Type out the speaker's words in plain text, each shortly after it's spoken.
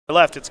your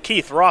left, it's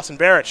Keith, Ross, and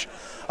Barich.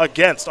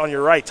 Against, on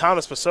your right,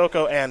 Thomas,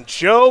 Basoco, and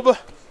Job.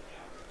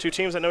 Two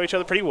teams that know each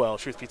other pretty well,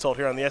 truth be told,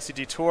 here on the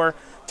SCG Tour.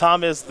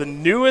 Tom is the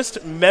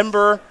newest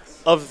member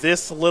of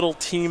this little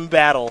team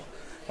battle.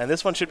 And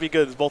this one should be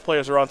good as both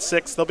players are on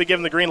 6. They'll be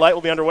given the green light.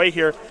 We'll be underway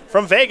here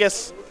from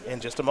Vegas in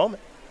just a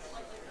moment.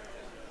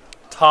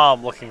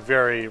 Tom looking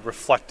very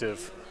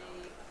reflective.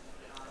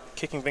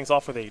 Kicking things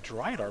off with a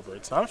Dryad Arbor.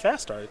 It's not a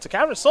fast start. It's a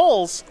Cavern of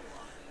Souls.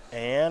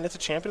 And it's a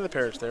Champion of the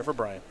Parish there for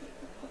Brian.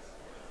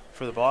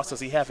 For the boss, does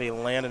he have a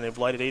land and a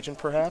Blighted Agent,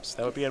 perhaps?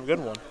 That would be a good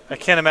one. I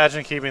can't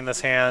imagine keeping this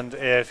hand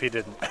if he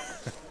didn't.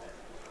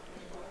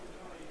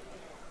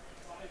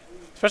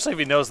 Especially if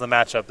he knows the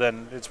matchup,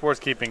 then it's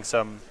worth keeping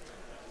some,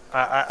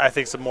 I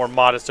think, some more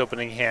modest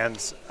opening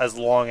hands as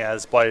long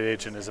as Blighted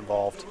Agent is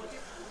involved.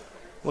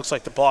 Looks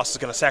like the boss is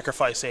going to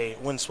sacrifice a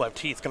Windswept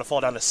Heath. Going to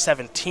fall down to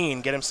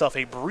 17, get himself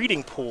a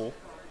breeding pool.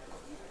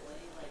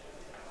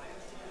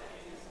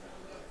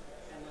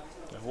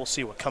 And we'll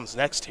see what comes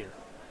next here.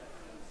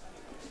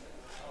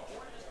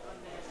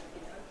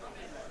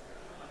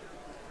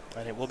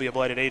 And it will be a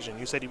Blighted Agent.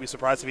 You said you'd be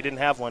surprised if he didn't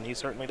have one. He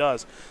certainly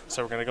does.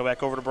 So we're going to go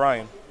back over to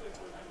Brian.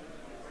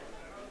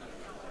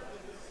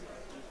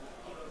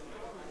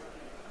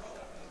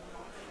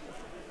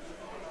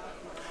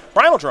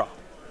 Brian will draw.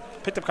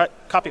 Picked up a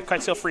copy of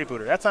Kitesail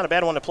Freebooter. That's not a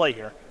bad one to play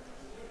here.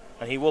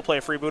 And he will play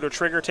a Freebooter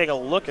trigger. Take a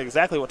look at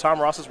exactly what Tom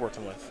Ross is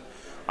working with.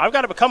 I've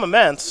got to Become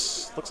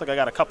Immense. Looks like I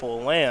got a couple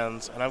of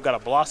lands, and I've got a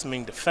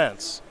Blossoming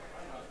Defense.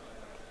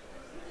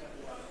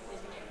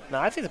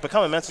 Now, I think the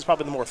Become Immense is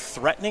probably the more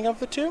threatening of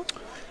the two.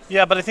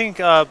 Yeah, but I think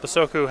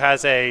Basoco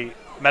has a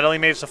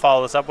Meddling Mage to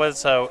follow this up with.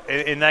 So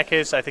in that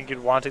case, I think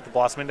you'd want to take the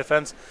Blossoming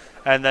Defense,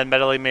 and then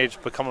Meddling Mage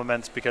Become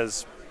Immense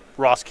because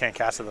Ross can't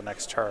cast it the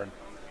next turn.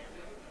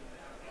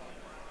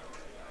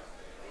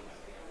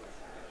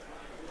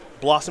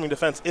 Blossoming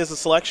Defense is a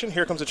selection.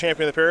 Here comes the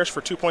Champion of the Parish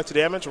for 2 points of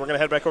damage. We're going to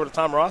head back over to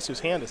Tom Ross, whose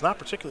hand is not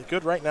particularly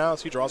good right now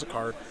as he draws a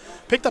card.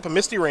 Picked up a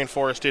Misty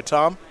Rainforest, did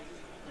Tom.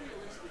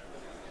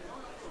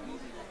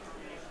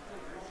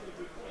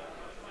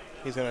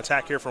 He's going to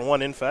attack here for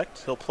 1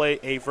 Infect. He'll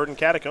play a Verdant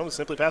Catacomb and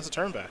simply pass the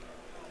turn back.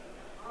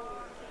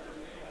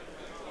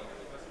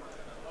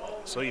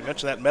 So you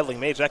mentioned that Meddling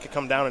Mage. That could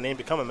come down and name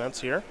Become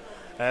Immense here,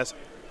 as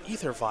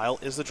Ether Vial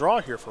is the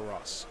draw here for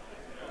Ross.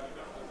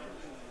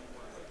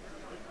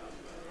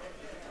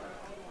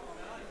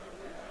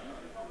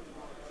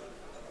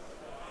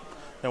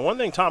 Now, one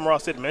thing Tom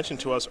Ross did mention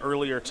to us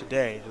earlier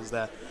today is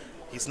that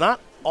he's not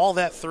all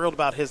that thrilled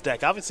about his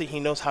deck. Obviously, he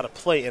knows how to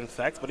play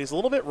Infect, but he's a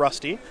little bit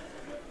rusty.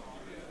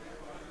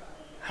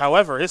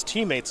 However, his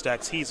teammates'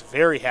 decks he's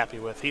very happy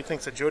with. He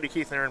thinks that Jody,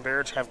 Keith, and Aaron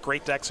Barich have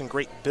great decks and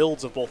great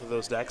builds of both of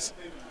those decks.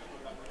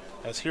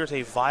 As here's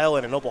a Vial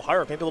and a Noble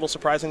Hierarch. Maybe a little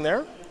surprising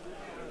there.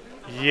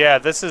 Yeah,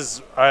 this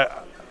is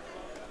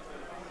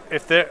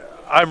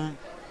I'm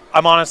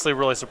honestly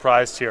really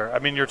surprised here. I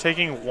mean, you're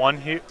taking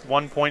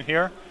 1 point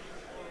here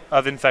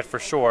of Infect for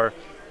sure.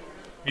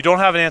 You don't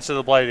have an answer to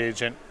the Blighted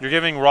Agent. You're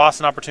giving Ross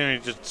an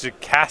opportunity to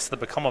cast the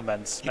Become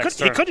Immense next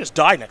turn. He could just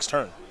die next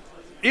turn.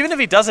 Even if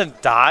he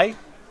doesn't die,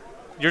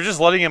 you're just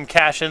letting him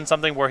cash in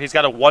something where he's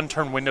got a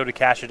 1-turn window to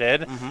cash it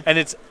in, and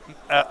it's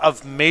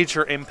of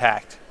major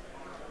impact.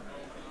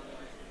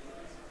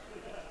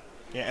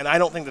 Yeah, and I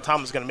don't think that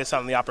Tom is going to miss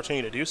out on the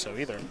opportunity to do so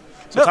either.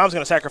 So Tom's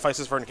going to sacrifice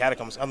his Verdant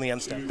Catacombs on the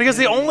end step. Because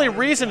the only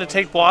reason to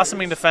take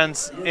Blossoming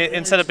Defense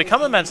instead of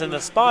Become Immense in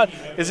this spot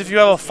is if you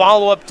have a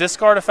follow-up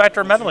discard effect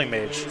or Meddling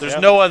Mage. There's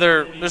no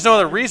other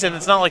reason.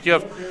 It's not like you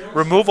have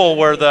removal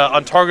where the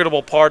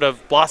untargetable part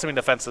of Blossoming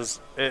Defense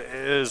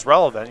is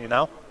relevant, you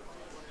know?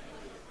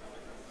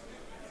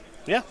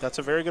 Yeah, that's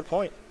a very good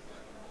point.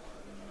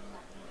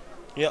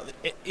 Yeah,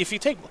 if you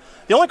take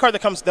the only card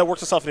that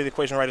works itself into the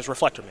equation right is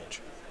Reflector Mage.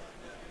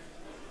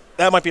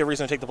 That might be a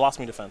reason to take the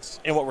Blossoming Defense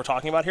in what we're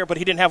talking about here, but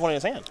he didn't have one in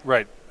his hand.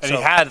 Right, and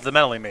he had the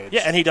Meddling Mage.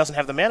 Yeah, and he doesn't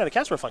have the mana to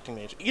cast Reflecting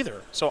Mage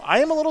either. So I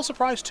am a little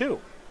surprised too.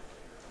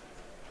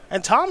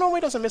 And Tom normally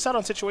doesn't miss out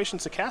on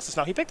situations to cast this.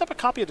 Now, he picked up a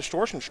copy of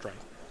Distortion Strike.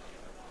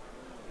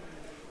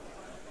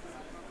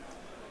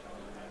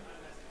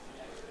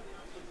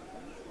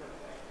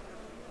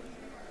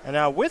 And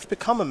now with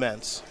Become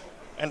Immense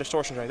and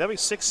Distortion Strike, that would be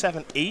 6,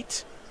 7, 8.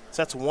 So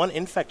that's 1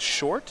 Infect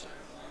short.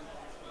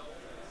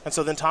 And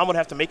so then Tom would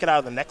have to make it out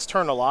of the next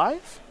turn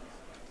alive.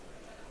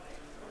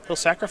 He'll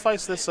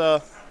sacrifice this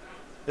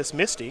this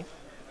Misty.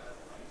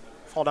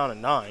 Fall down to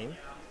 9.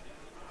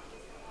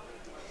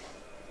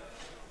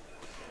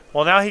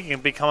 Well, now he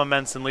can Become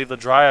Immense and leave the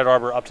Dryad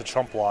Arbor up to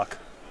Trump Block.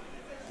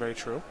 Very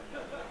true.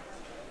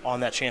 On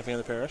that Champion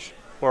of the Parish.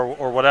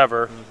 Or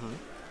whatever.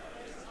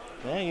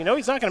 Yeah, you know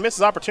he's not going to miss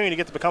his opportunity to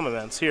get to Become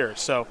Immense here.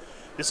 So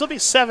this will be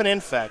 7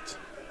 Infect.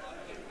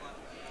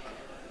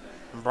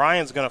 And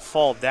Brian's going to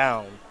fall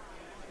down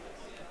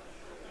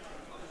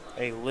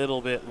a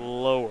little bit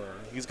lower.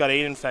 He's got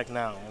 8 Infect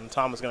now, and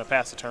Tom is going to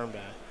pass the turn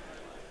back.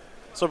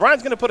 So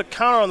Brian's going to put a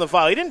counter on the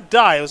Vial. He didn't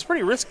die. It was a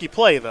pretty risky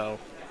play, though,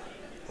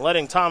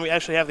 letting Tom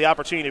actually have the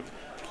opportunity to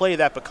play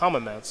that Become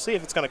Immense. See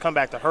if it's going to come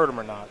back to hurt him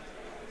or not.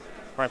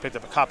 Brian picked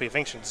up a copy of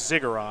Ancient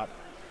Ziggurat.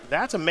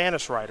 That's a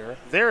Mantis Rider.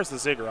 There's the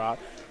Ziggurat.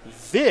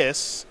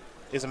 This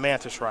is a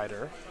Mantis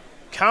Rider.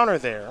 Counter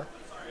there.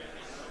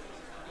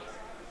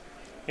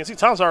 You can see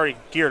Tom's already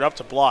geared up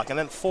to block, and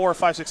then 4,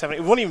 5, 6, 7.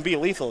 It wouldn't even be a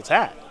lethal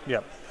attack.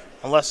 Yep.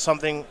 Unless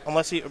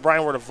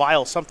Brian were to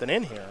vial something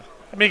in here.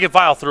 I mean, you can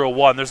vial through a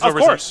 1. There's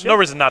no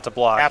reason not to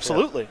block.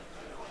 Absolutely. Yeah.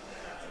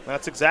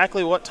 That's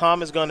exactly what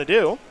Tom is going to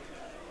do.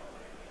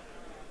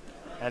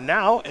 And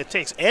now it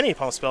takes any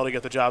pump spell to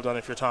get the job done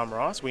if you're Tom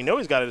Ross. We know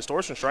he's got a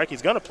Distortion Strike.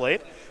 He's going to play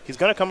it. He's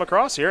going to come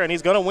across here, and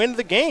he's going to win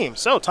the game.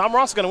 So Tom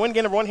Ross is going to win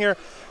game number 1 here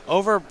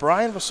over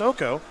Brian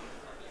Basoco.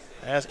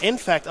 As, in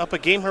fact, up a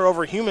game here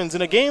over Humans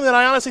in a game that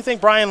I honestly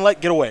think Brian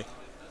let get away.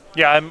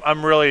 Yeah,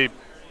 I'm really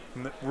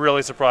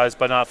surprised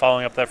by not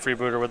following up that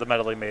freebooter with the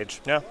Meddling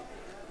Mage. Yeah.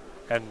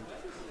 And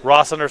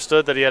Ross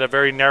understood that he had a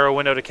very narrow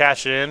window to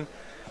cash it in.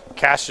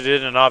 Cashed it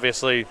in, and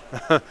obviously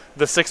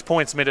the 6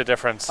 points made a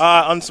difference.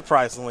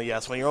 Unsurprisingly,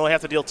 yes. When you only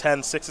have to deal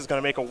 10, 6 is going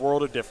to make a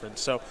world of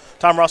difference. So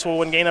Tom Ross will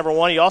win game number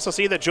 1. You also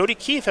see that Jody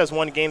Keith has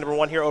won game number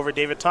 1 here over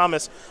David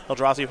Thomas.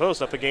 Eldrazi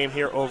Post up a game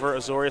here over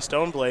Azoria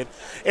Stoneblade.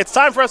 It's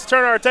time for us to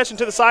turn our attention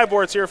to the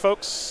sideboards here,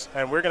 folks.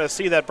 And we're going to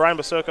see that Brian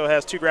Basoco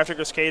has 2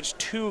 Grafdigger's Cage,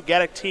 2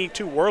 Gaddock Teague,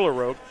 2 Whirler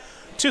Rogue,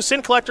 2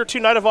 Sin Collector,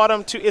 2 Knight of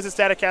Autumn, 2 Izzet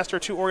Staticaster,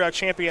 2 Oriog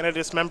Champion, and a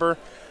Dismember.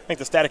 I think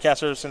the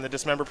Staticasters and the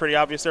Dismember pretty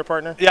obvious there,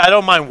 partner. Yeah, I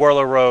don't mind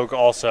Whirler Rogue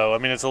also. I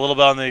mean, it's a little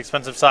bit on the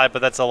expensive side, but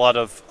that's a lot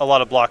of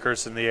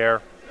blockers in the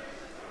air.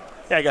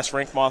 Yeah, I guess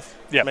Rink Moth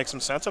makes some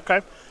sense.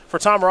 Okay. For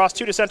Tom Ross,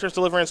 2 Dissenter's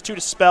Deliverance, 2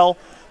 Dispel,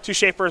 2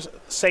 Shaper's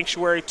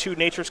Sanctuary, 2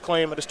 Nature's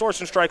Claim, a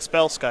Distortion Strike,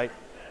 Spell Skite,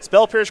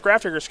 Spell Pierce,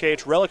 Grafdigger's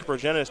Cage, Relic of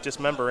Progenitus,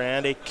 Dismember,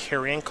 and a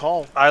Carrion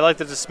Call. I like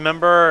the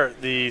Dismember,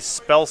 the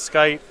Spell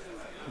Skite,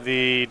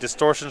 the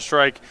Distortion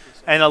Strike,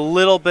 and a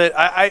little bit.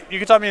 You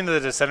could talk me into the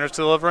Dissenter's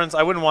Deliverance.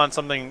 I wouldn't want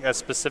something as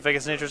specific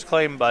as Nature's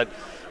Claim, but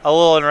a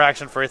little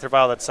interaction for Aether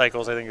Vial that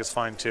cycles I think is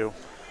fine too.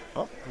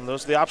 Well,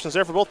 those are the options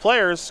there for both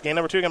players. Game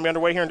number 2 going to be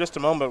underway here in just a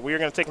moment, but we are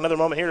going to take another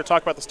moment here to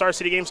talk about the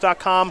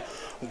StarCityGames.com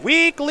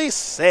weekly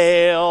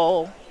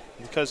sale,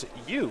 because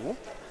you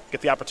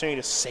get the opportunity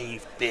to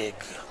save big.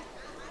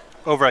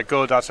 Over at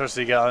Go.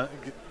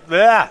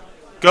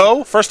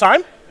 First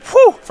time?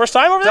 Whew, first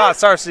time over there?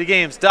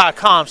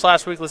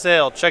 StarCityGames.com/weekly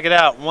sale. Check it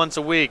out once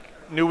a week.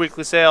 New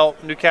weekly sale,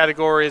 new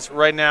categories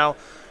right now.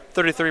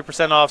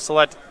 33% off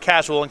select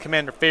casual and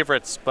commander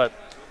favorites, but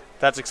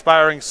that's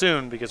expiring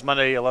soon because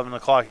Monday, 11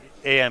 o'clock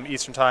a.m.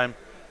 Eastern Time,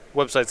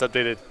 website's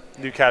updated,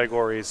 new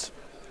categories,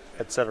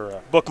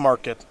 etc.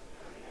 Bookmark it.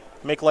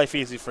 Make life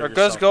easy for yourself.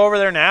 Or just go over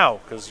there now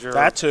because you're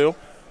that too.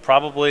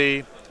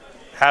 Probably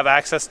have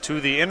access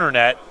to the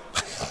internet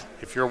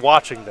if you're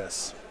watching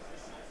this.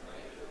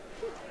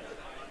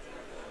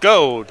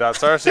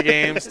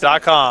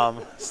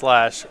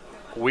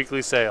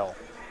 Go.starcitygames.com/weekly sale.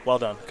 Well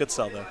done. Good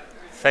sell there.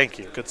 Thank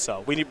you. Good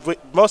sell.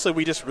 Mostly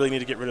we just really need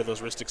to get rid of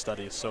those Ristic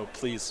studies, so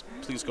please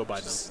go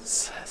buy them.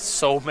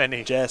 So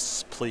many.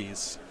 Just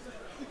please.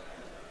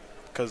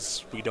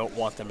 Because we don't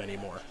want them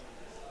anymore.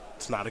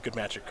 It's not a good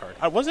Magic card.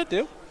 What does it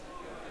do?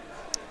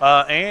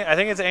 I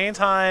think it's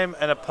anytime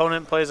an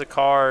opponent plays a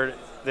card,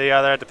 they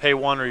either have to pay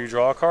 1 or you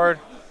draw a card.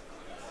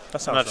 That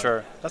sounds I'm not right.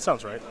 sure. That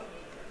sounds right.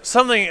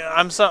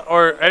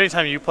 Or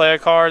anytime you play a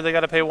card, they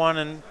got to pay 1,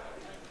 and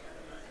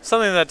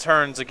something that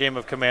turns a game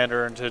of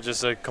Commander into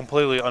just a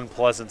completely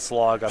unpleasant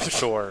slog, I'm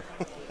sure.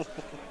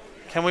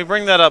 Can we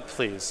bring that up,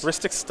 please?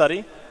 Ristic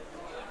Study?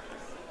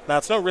 Now,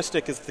 it's no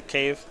Ristic is the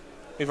cave.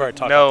 We've already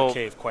talked about the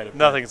cave quite a bit.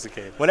 Nothing's the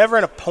cave. Whenever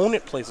an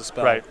opponent plays a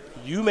spell, right,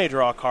 you may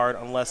draw a card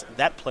unless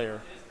that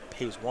player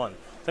pays 1.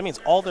 That means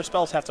all their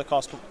spells have to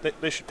cost,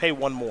 they should pay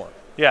 1 more.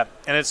 Yeah,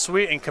 and it's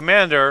sweet in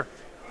Commander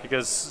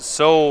because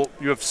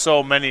you have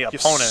so many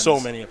opponents. You have so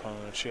many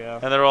opponents, yeah.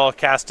 And they're all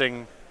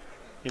casting,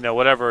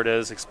 whatever it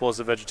is,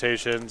 explosive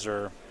vegetations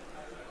or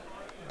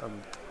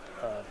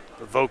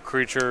evoke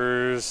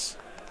creatures,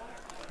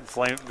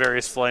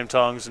 various flame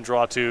tongues and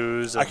draw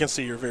 2s. I can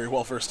see you're very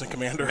well versed in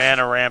Commander.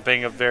 Mana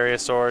ramping of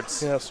various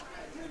sorts. Yes.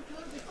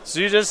 So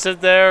you just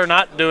sit there,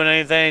 not doing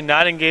anything,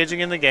 not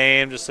engaging in the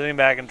game, just sitting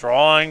back and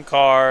drawing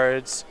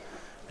cards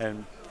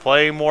and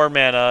playing more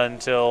mana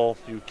until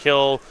you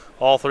kill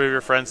all 3 of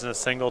your friends in a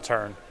single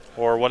turn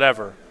or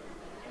whatever.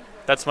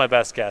 That's my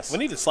best guess. We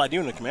need to slide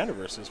you into Commander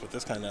versus with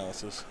this kind of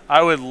analysis.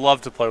 I would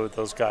love to play with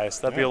those guys.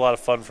 That'd be a lot of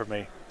fun for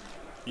me.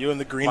 You and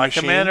the green My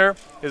machine. commander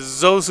is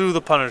Zozu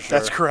the Punisher.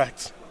 That's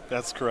correct.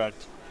 That's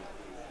correct.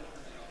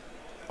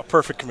 A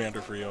perfect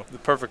commander for you. The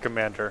perfect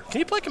commander. Can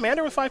you play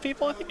Commander with 5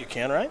 people? I think you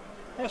can, right?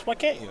 Yes, why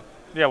can't you?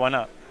 Yeah, why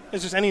not?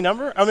 It's just any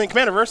number. I mean,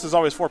 Commander versus is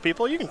always 4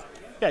 people. You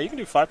can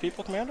do 5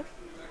 people Commander.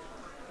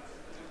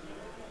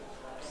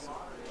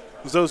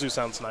 Zozu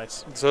sounds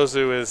nice.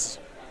 Zozu is...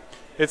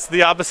 It's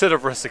the opposite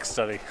of Ristic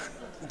Study.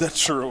 That's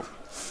true.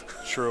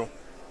 True.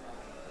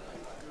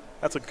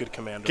 That's a good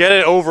commander. Get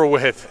it over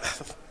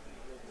with.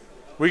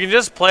 We can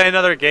just play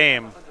another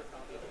game.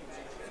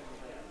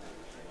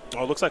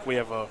 Oh, it looks like we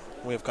have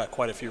got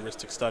quite a few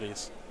Ristic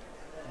studies.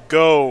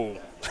 Go.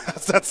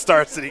 That's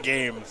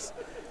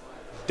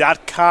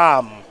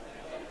StarCityGames.com.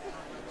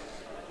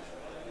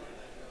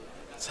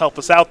 Let's help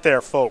us out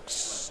there,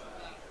 folks.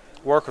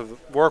 Work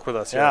with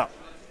us here. Yeah.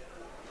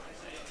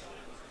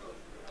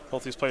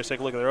 Both these players take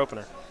a look at their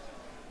opener.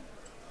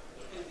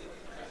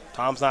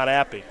 Tom's not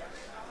happy.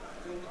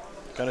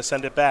 Going to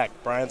send it back.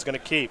 Brian's going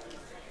to keep.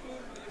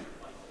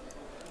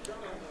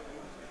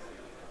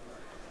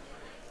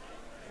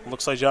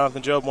 Looks like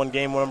Jonathan Job won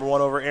game number 1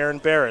 over Aaron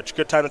Barich.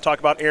 Good time to talk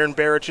about Aaron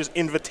Barich's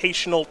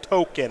invitational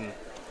token.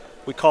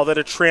 We call that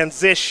a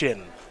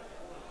transition.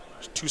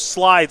 There's 2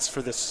 slides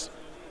for this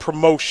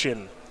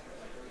promotion.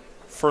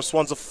 First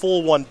one's a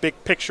full one,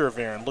 big picture of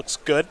Aaron. Looks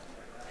good.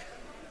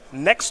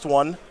 Next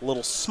one, a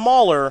little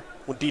smaller,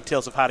 with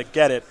details of how to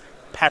get it.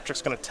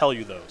 Patrick's going to tell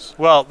you those.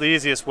 Well, the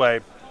easiest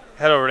way,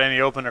 head over to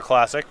any Opener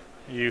Classic.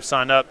 You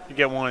sign up, you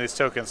get one of these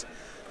tokens.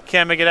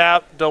 Can't make it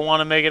out, don't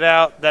want to make it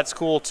out, that's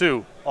cool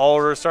too. All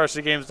over to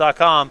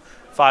StarCityGames.com,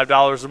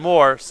 $5 or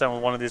more, send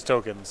with one of these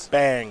tokens.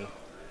 Bang.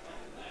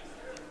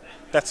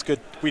 That's good.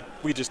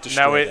 We just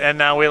destroyed it. And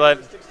now we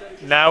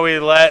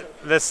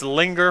let this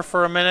linger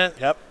for a minute.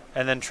 Yep.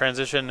 And then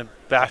transition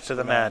back to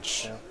the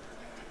match. Yeah.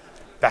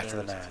 Back to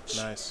the match.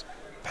 Nice.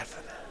 Back to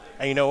the match.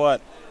 And you know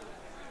what?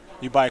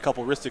 You buy a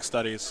couple Ristic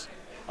studies,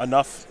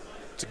 enough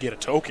to get a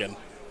token.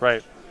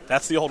 Right.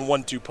 That's the old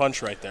 1-2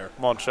 punch right there.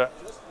 Come on, check.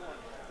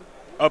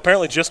 Oh,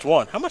 apparently just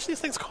one. How much do these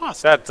things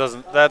cost?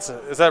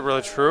 Is that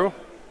really true?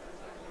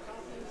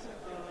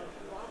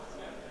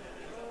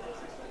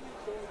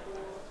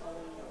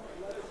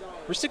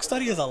 Ristic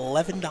study is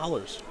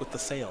 $11 with the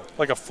sale.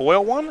 Like a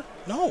foil one?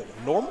 No,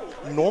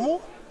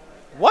 normal.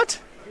 What?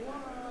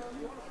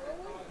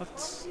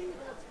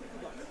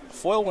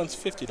 Foil one's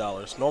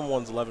 $50. Normal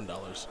one's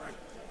 $11.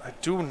 I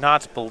do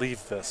not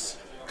believe this.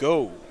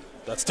 Go.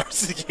 That's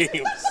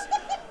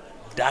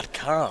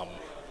StarCityGames.com.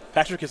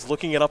 Patrick is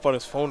looking it up on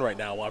his phone right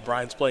now while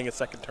Brian's playing his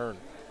second turn.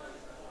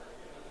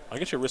 I'll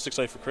get you a Ristic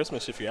study for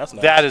Christmas if you ask.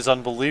 That is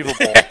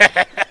unbelievable.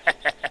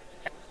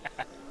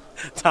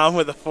 Tom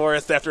with the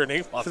forest after an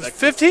ink It's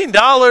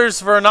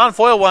 $15 for a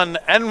non-foil one,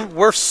 and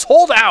we're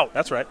sold out.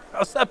 That's right.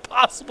 How's that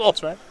possible?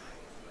 That's right.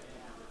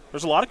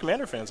 There's a lot of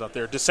Commander fans out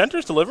there.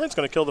 Dissenter's Deliverance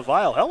going to kill the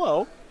Vial.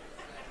 Hello.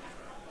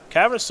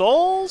 Cavernous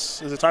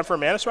Souls. Is it time for a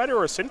Mana Strider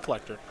or a Sin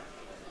Collector?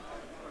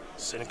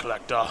 Sin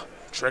Collector.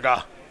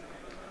 Trigger.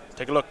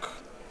 Take a look.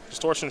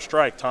 Distortion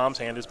Strike. Tom's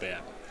hand is bad.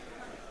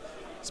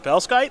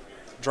 Spellskite.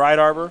 Dried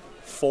Arbor.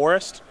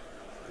 Forest.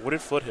 Wooded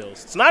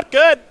Foothills. It's not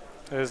good.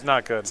 It is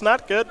not good. It's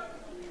not good.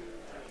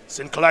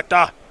 Sin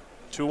Collector.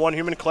 2/1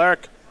 Human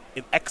Cleric.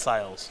 It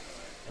exiles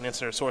an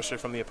instant or sorcery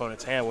from the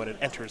opponent's hand when it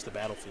enters the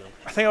battlefield.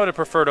 I think I would have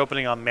preferred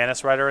opening on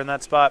Manus Rider in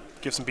that spot.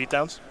 Give some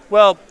beatdowns?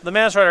 Well, the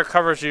Manus Rider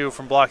covers you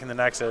from blocking the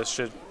Nexus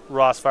should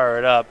Ross fire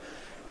it up.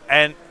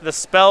 And the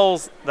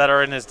spells that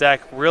are in his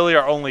deck really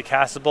are only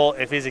castable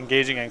if he's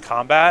engaging in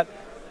combat.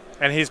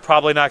 And he's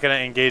probably not going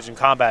to engage in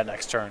combat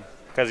next turn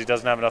because he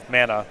doesn't have enough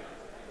mana.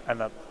 And,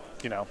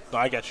 No,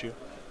 I get you.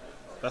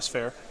 That's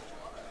fair.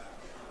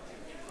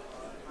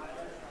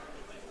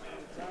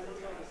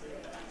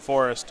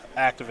 Forest,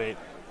 activate.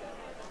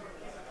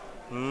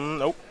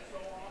 Nope.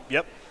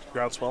 Yep,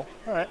 Groundswell.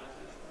 All right.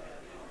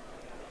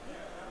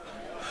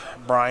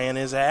 Brian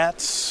is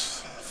at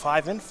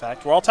 5 in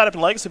fact. We're all tied up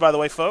in Legacy, by the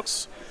way,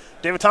 folks.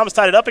 David Thomas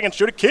tied it up against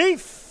Judah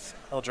Keith.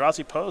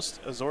 Eldrazi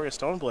Post, Azoria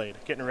Stoneblade.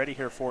 Getting ready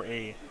here for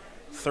a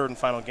third and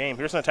final game.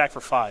 Here's an attack for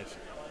 5.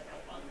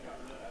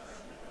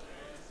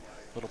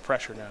 Little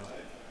pressure now.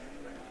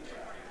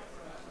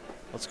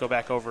 Let's go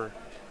back over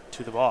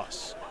to the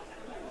boss,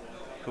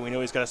 who we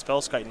know he's got a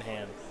Spellskite in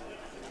hand,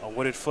 a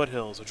Wooded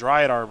Foothills, a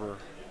Dryad Arbor.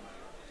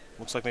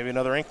 Looks like maybe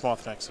another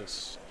Inkmoth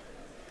Nexus.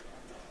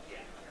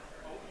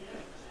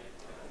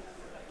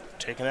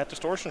 Taking that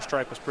Distortion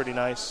Strike was pretty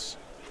nice.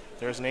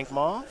 There's an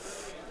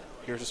Inkmoth.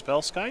 Here's a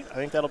Spellskite. I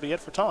think that'll be it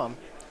for Tom.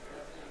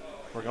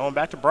 We're going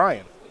back to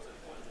Brian.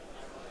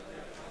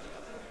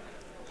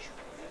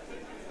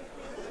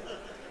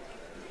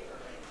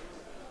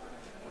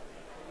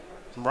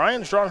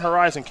 Brian's drawing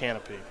Horizon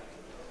Canopy.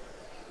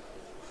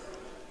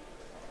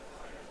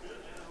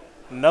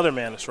 Another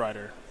Manus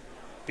Rider.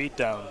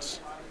 Beatdowns.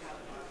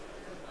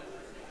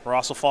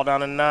 Ross will fall down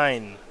to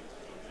 9.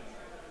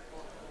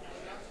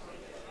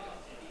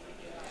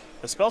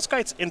 The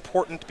Spellskite's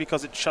important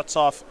because it shuts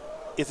off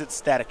Is It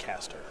Static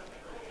Caster.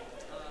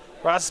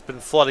 Ross has been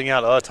flooding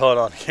out a ton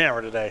on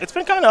camera today. It's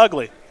been kind of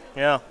ugly.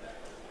 Yeah.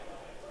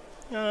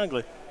 Yeah,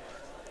 ugly.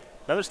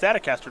 Another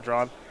Static Caster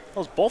drawn.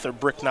 Those both are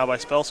bricked now by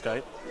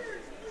Spellskite.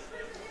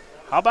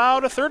 How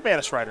about a third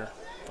Manus Rider?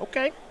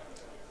 Okay.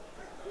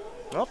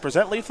 Well,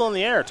 present lethal in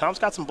the air. Tom's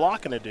got some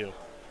blocking to do.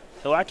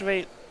 He'll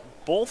activate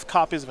both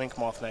copies of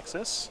Inkmoth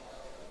Nexus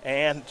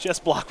and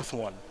just block with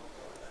one.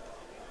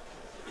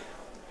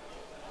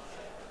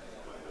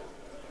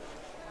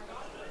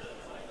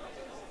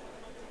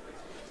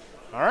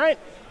 All right.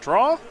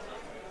 Draw.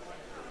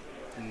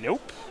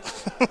 Nope.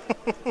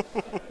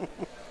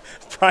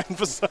 Brian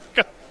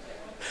Basoco.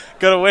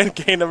 Gonna win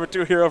game number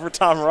 2 here over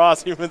Tom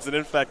Ross. Humans and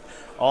Infect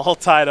all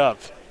tied up.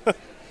 I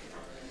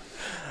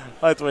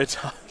like the way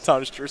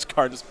Tom just drew his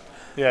card.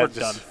 Yeah, we're just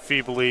done.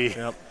 feebly.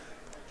 Yep.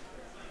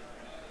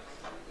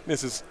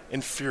 This is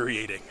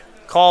infuriating.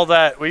 call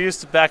that. We used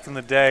to back in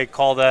the day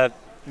call that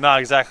not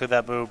exactly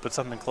that move, but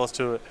something close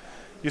to it.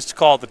 Used to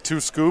call it the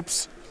 2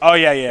 scoops. Oh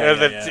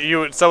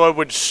yeah. Someone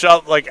would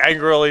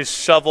angrily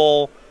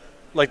shovel,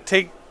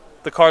 take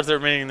the cards that are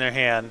remaining in their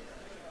hand,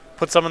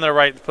 put some in their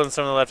right, put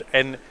some in the left,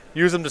 and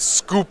use them to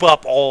scoop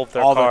up all of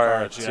their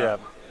cards. Yeah.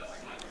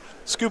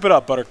 Scoop it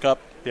up, Buttercup.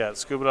 Yeah,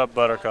 scoop it up,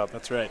 Buttercup.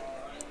 That's right.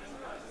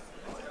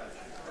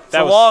 It's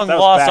a long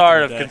lost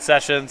art of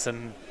concessions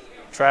and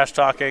trash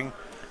talking.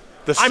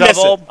 The I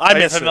shovel. I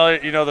miss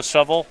it. You know the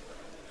shovel?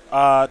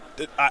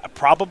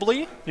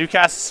 Probably. You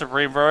cast a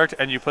Supreme Verdict,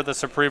 and you put the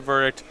Supreme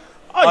Verdict.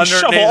 You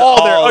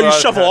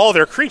shovel all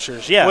their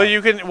creatures. Yeah. Well,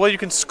 you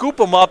can scoop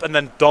them up and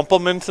then dump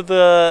them into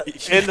their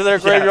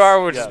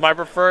graveyard, which is my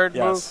preferred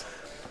move.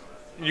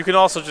 You can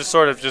also just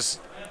sort of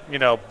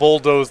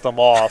bulldoze them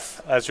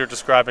off, as you're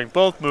describing.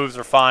 Both moves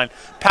are fine.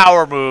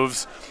 Power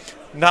moves,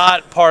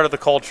 not part of the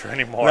culture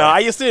anymore. No, I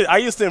used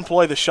to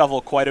employ the shovel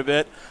quite a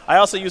bit. I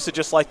also used to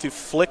just like to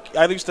flick.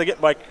 I used to get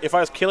if I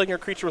was killing your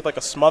creature with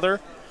a smother,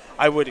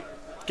 I would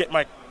get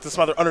the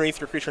smother underneath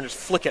your creature and just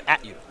flick it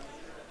at you,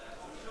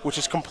 which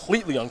is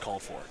completely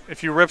uncalled for.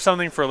 If you rip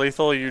something for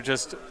lethal, you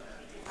just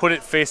put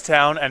it face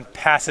down and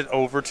pass it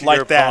over to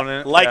your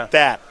opponent.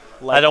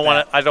 I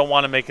don't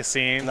want to make a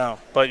scene. No,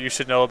 but you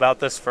should know about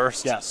this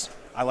first. Yes,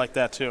 I like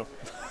that too.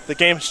 The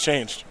game's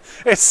changed.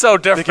 It's so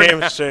different. The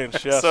game's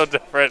changed. Yes. So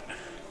different.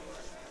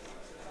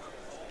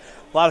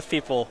 A lot of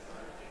people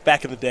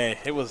back in the day.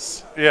 It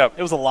was a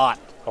lot.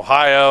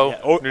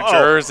 Ohio, New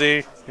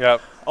Jersey.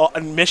 Yep. Oh,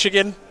 and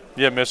Michigan.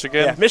 Yeah,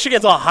 Michigan. Yeah,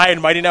 Michigan's all high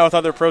and mighty now with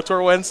other Pro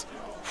Tour wins.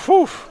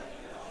 Whew.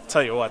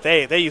 Tell you what,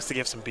 they used to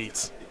give some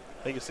beats.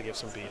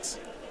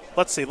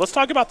 Let's see. Let's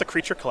talk about the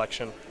creature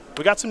collection.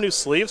 We got some new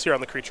sleeves here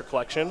on the creature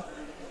collection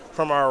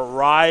from our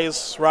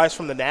Rise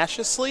from the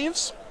Nashes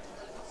sleeves.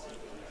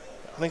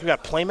 I think we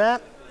got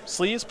playmat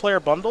sleeves, player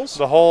bundles.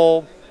 The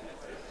whole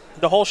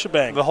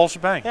shebang.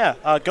 Yeah.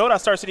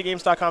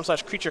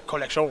 Go.starcitygames.com/creature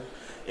collection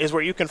is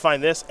where you can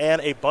find this and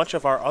a bunch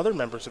of our other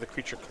members of the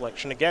creature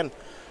collection. Again,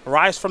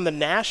 Rise from the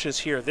Nashes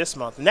here this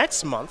month.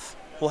 Next month,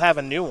 we'll have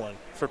a new one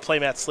for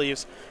playmat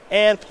sleeves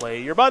and play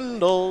your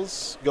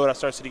bundles.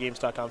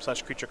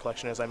 Go.starcitygames.com/creature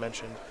collection, as I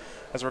mentioned,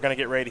 as we're going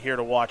to get ready here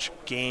to watch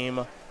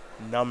game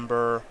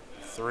number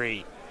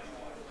 3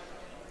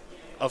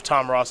 of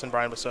Tom Ross and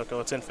Brian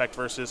Basoco. It's Infect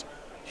versus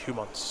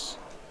Humans.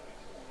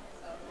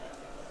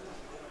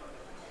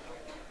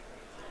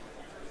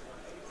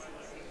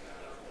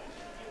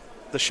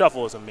 The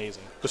shuffle is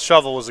amazing. The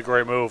shovel was a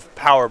great move.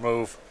 Power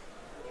move.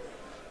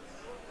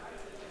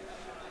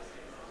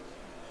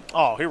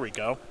 Oh, here we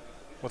go.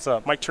 What's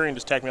up? Mike Turing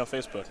just tagged me on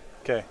Facebook.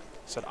 Okay.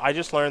 Said, I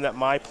just learned that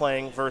my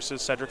playing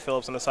versus Cedric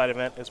Phillips in a side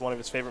event is one of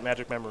his favorite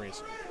Magic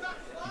memories.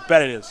 You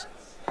bet it is.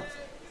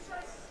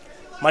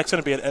 Mike's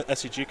going to be at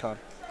SCGCon.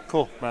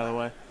 Cool. By the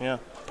way. Yeah.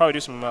 Probably do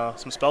some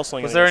spell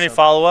slinging. Was there any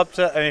follow-up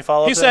to any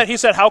follow-up? He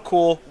said, how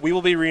cool. We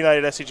will be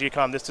reunited at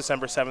SCGCon this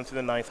December 7th through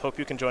the 9th. Hope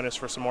you can join us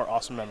for some more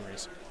awesome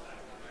memories.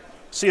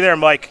 See you there,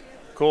 Mike.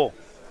 Cool.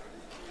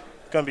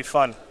 Going to be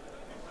fun.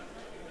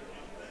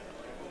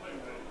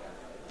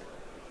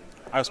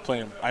 I was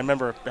playing. I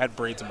remember I had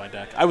Braids in my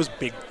deck. I was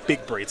big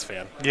Braids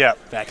fan. Yeah.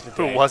 Back in the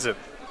day. Who wasn't?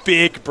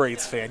 Big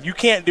Braids fan. You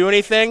can't do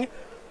anything.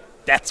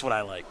 That's what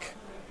I like.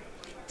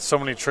 So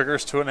many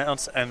triggers to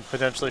announce and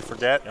potentially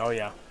forget. Oh,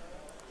 yeah.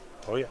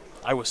 Oh, yeah.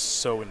 I was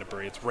so into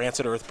Braids.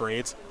 Rancid Earth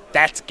Braids.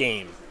 That's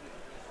game.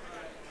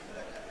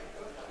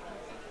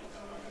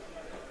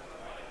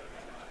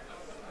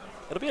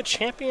 It'll be a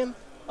champion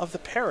of the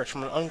parish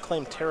from an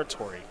unclaimed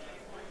territory.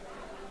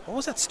 What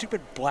was that stupid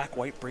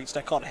black-white Braids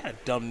deck called? It had a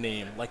dumb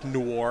name, like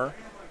Noir.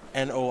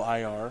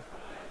 N-O-I-R.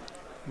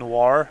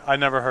 Noir? I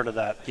never heard of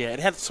that. Yeah, it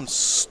had some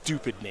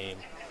stupid name.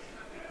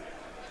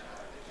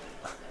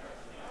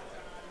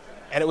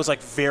 And it was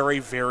like very,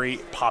 very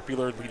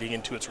popular leading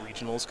into its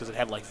regionals because it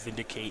had like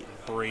Vindicate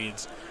and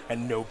Braids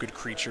and no good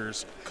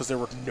creatures because there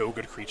were no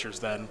good creatures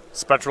then.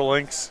 Spectral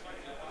Links?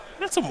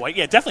 It had some white.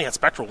 Yeah, it definitely had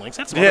Spectral Links.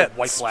 It had some other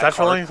white-black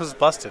Spectral Links was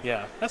busted.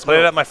 Yeah. That's played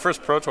it at my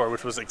first Pro Tour,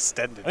 which was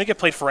extended. I think it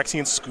played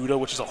Phyrexian Scuda,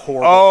 which is a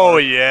horrible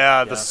card.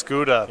 Yeah, the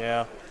Scuda.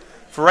 Yeah.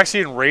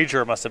 Phyrexian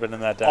Rager must have been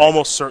in that deck.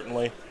 Almost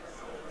certainly.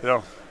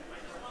 Yeah.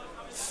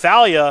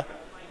 Thalia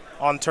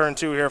on turn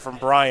 2 here from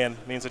Brian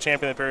means the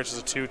champion of the parish is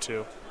a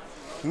 2-2.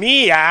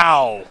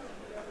 Meow.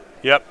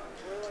 Yep.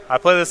 I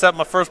played this at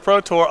my first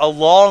Pro Tour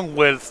along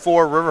with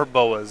 4 River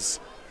Boas.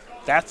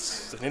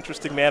 That's an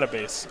interesting mana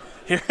base.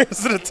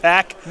 Here's an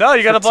attack. No,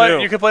 you got to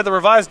play. You can play the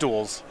revised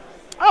duels.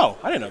 Oh,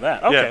 I didn't know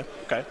that. Okay. Yeah.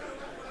 Okay.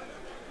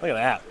 Look at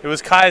that. It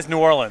was Kai's New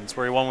Orleans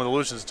where he won with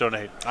Illusions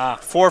Donate.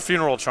 4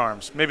 Funeral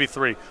Charms, maybe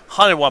 3.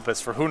 Haunted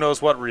Wumpus for who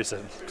knows what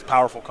reason.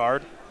 Powerful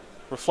card.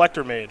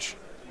 Reflector Mage.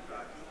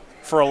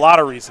 For a lot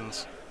of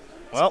reasons.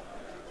 Well,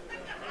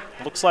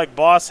 looks like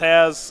Boss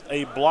has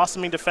a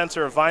Blossoming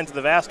Defensor of Vines of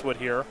the Vastwood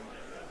here.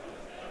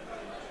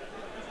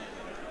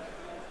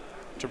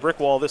 To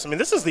brickwall this. I mean,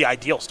 this is the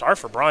ideal start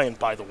for Brian,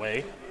 by the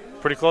way.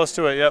 Pretty close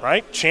to it, yep.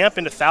 Right? Champ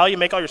into Thalia,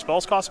 make all your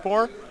spells cost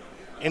more.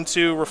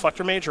 into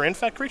Reflector Mage or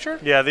Infect Creature?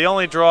 Yeah, the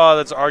only draw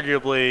that's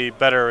arguably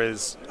better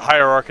is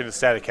Hierarch into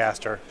Static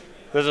Caster.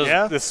 This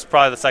is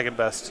probably the second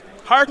best.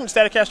 Hierarch into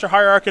Static Caster,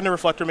 Hierarch into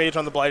Reflector Mage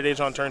on the Blighted Age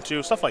on turn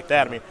 2, stuff like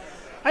that. I mean,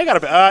 I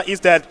gotta. He's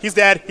dead. He's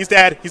dead. He's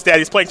dead. He's dead.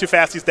 He's playing too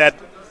fast. He's dead.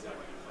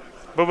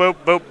 Boop, boop,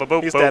 boop, boop,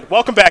 boop, He's boop. dead.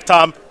 Welcome back,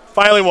 Tom.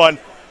 Finally won.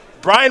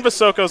 Brian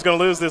Basoco is going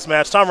to lose this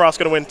match. Tom Ross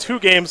going to win 2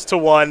 games to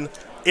 1.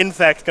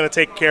 Infect going to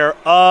take care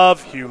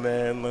of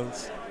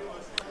humans.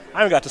 I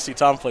haven't got to see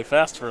Tom play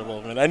fast for a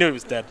little bit. I knew he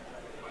was dead.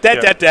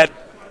 Dead.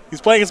 He's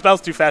playing his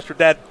spells too fast. You're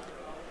dead.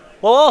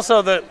 Well,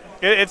 also,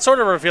 it's sort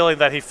of revealing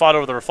that he fought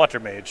over the Reflector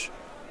Mage.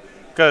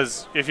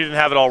 Because if you didn't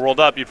have it all rolled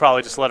up, you'd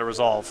probably just let it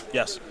resolve.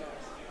 Yes.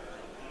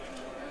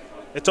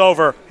 It's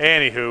over.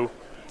 Anywho.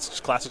 It's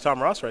just classic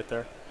Tom Ross right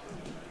there.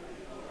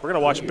 We're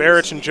going to watch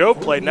Barich and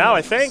Job play now,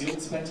 I think.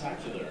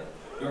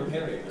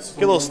 Get a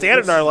little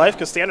Standard in our life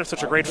because Standard's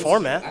such a great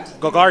format.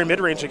 Golgari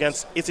midrange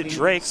against Is It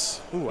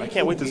Drakes. Ooh, I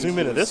can't wait to zoom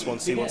into this one,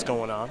 see what's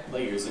going on.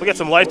 We get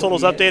some life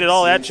totals updated,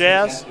 all that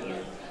jazz.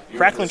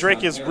 Crackling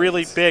Drake is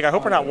really big. I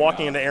hope we're not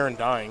walking into Aaron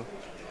dying.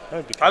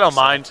 I don't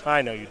mind.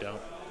 I know you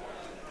don't.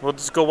 We'll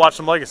just go watch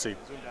some Legacy.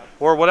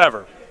 Or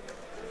whatever.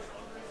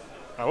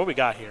 All right, what we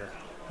got here?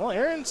 Well,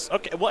 Aaron's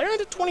okay. Well,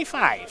 Aaron's at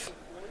 25.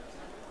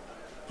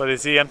 But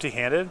is he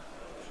empty-handed?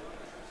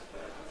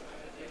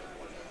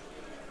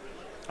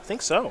 I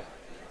think so.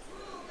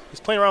 He's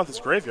playing around with his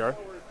graveyard.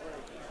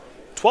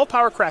 12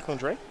 power Crackling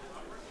Drake.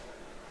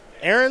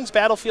 Aaron's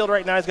battlefield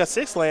right now, he's got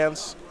 6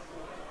 lands.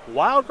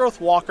 Wild Growth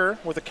Walker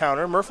with a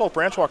counter, Merfolk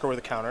Branchwalker with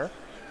a counter,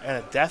 and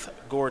a Death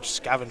Gorge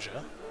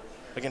Scavenger.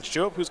 Against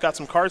Job, who's got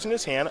some cards in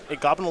his hand, a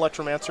Goblin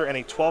Electromancer, and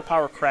a 12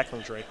 power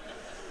Crackling Drake.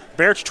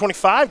 Barich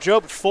 25,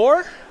 Job at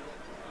 4.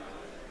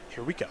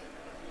 Here we go.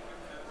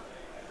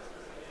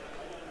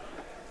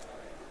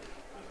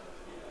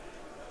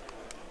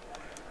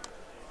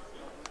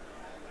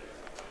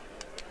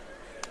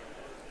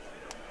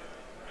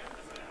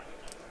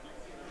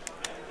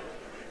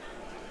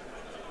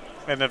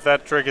 And if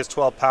that Drake is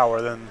 12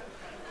 power, then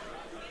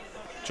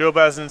Job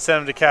has an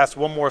incentive to cast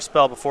 1 more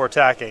spell before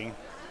attacking,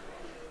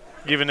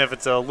 even if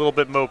it's a little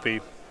bit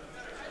mopey,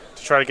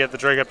 to try to get the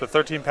Drake up to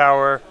 13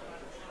 power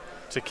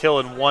to kill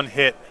in 1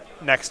 hit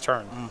next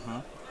turn.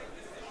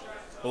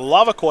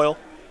 Lava Coil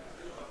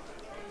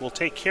will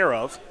take care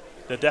of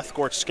the Death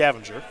Gorge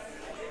Scavenger.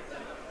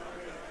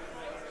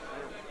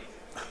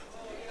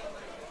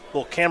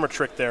 Little camera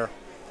trick there,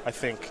 I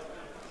think.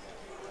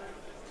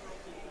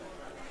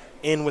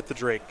 In with the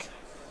Drake.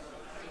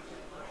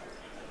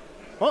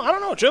 Well, I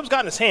don't know what Job's got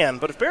in his hand,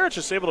 but if Barich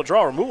is able to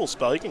draw a removal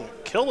spell, he can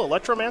kill the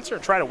Electromancer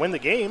and try to win the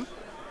game.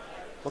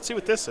 Let's see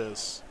what this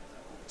is.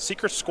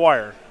 Secret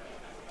Squire.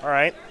 All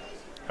right.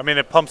 I mean,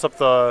 it pumps up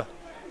the...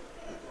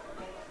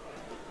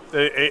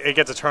 It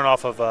gets a turn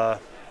off of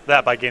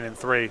that by gaining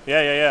 3.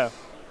 Yeah.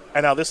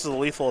 And now this is a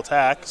lethal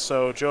attack,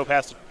 so Job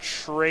has to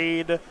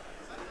trade.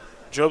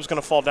 Job's going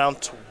to fall down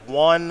to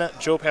 1.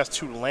 Job has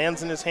 2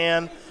 lands in his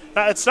hand.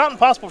 Now, it's not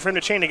impossible for him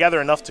to chain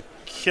together enough to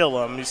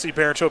kill him. You see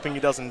Barich hoping he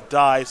doesn't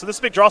die. So this is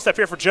a big draw step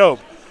here for Job.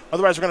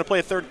 Otherwise, we're going to play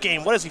a 3rd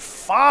game. What does he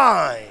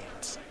find?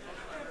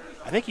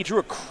 I think he drew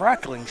a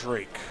Crackling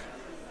Drake.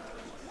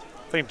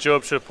 I think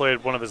Job should have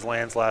played one of his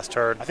lands last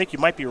turn. I think you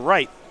might be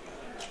right.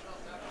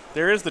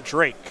 There is the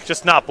Drake.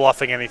 Just not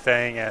bluffing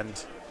anything, and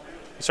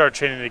you start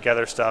chaining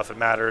together stuff. It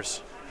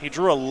matters. He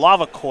drew a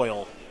Lava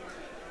Coil.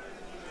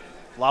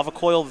 Lava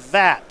Coil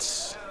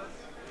that.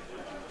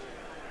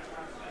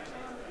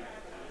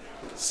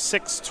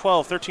 6,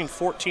 12, 13,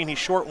 14. He's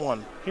short 1.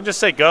 You can just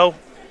say go.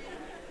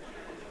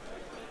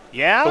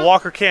 Yeah? The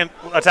Walker can't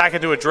attack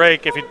into a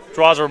Drake. If he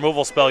draws a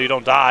removal spell, you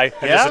don't die.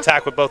 And just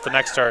attack with both the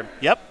next turn.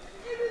 Yep.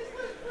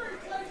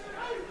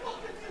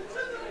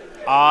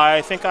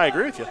 I think I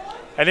agree with you.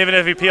 And even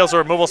if he peels a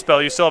removal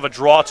spell, you still have a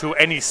draw to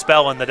any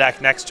spell in the deck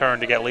next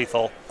turn to get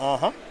lethal.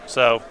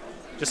 So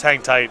just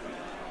hang tight.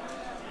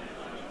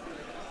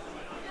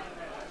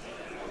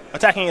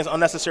 Attacking is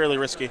unnecessarily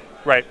risky.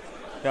 Right.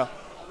 Yeah.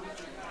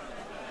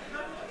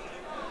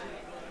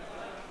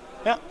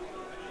 Yeah.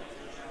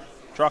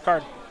 Draw a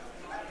card.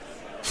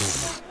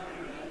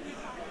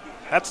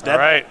 That's dead. All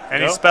right.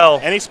 Any spell.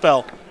 Any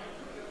spell.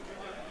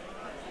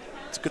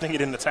 It's a good thing he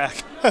didn't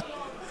attack.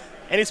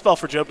 Any spell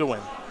for Job to win.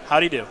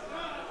 How'd he do?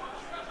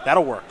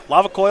 That'll work.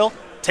 Lava Coil,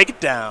 take it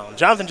down.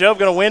 Jonathan Job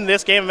going to win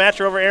this game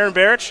match over Aaron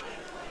Barich.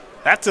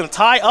 That's going to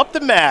tie up the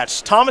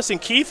match. Thomas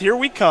and Keith, here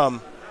we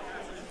come.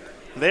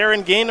 They're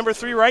in game number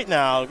 3 right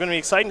now. It's going to be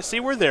exciting to see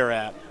where they're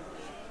at.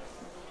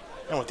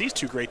 And with these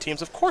 2 great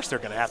teams, of course they're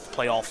going to have to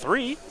play all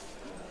 3.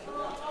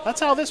 That's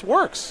how this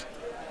works.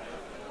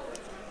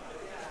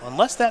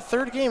 Unless that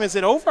 3rd game, is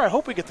it over? I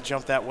hope we get to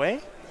jump that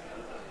way.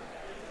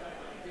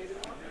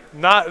 They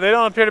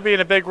don't appear to be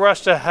in a big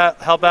rush to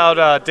help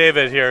out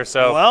David here.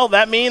 So well,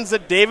 that means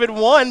that David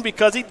won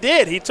because he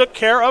did. He took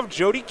care of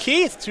Jody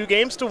Keith 2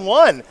 games to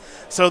 1.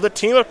 So the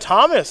team of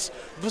Thomas,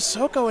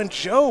 Basoco, and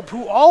Job,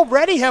 who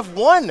already have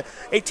won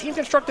a Team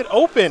Constructed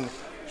Open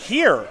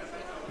here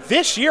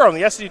this year on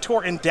the SCG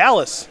Tour in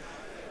Dallas,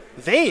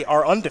 they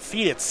are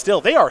undefeated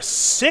still. They are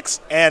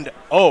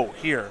 6-0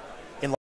 here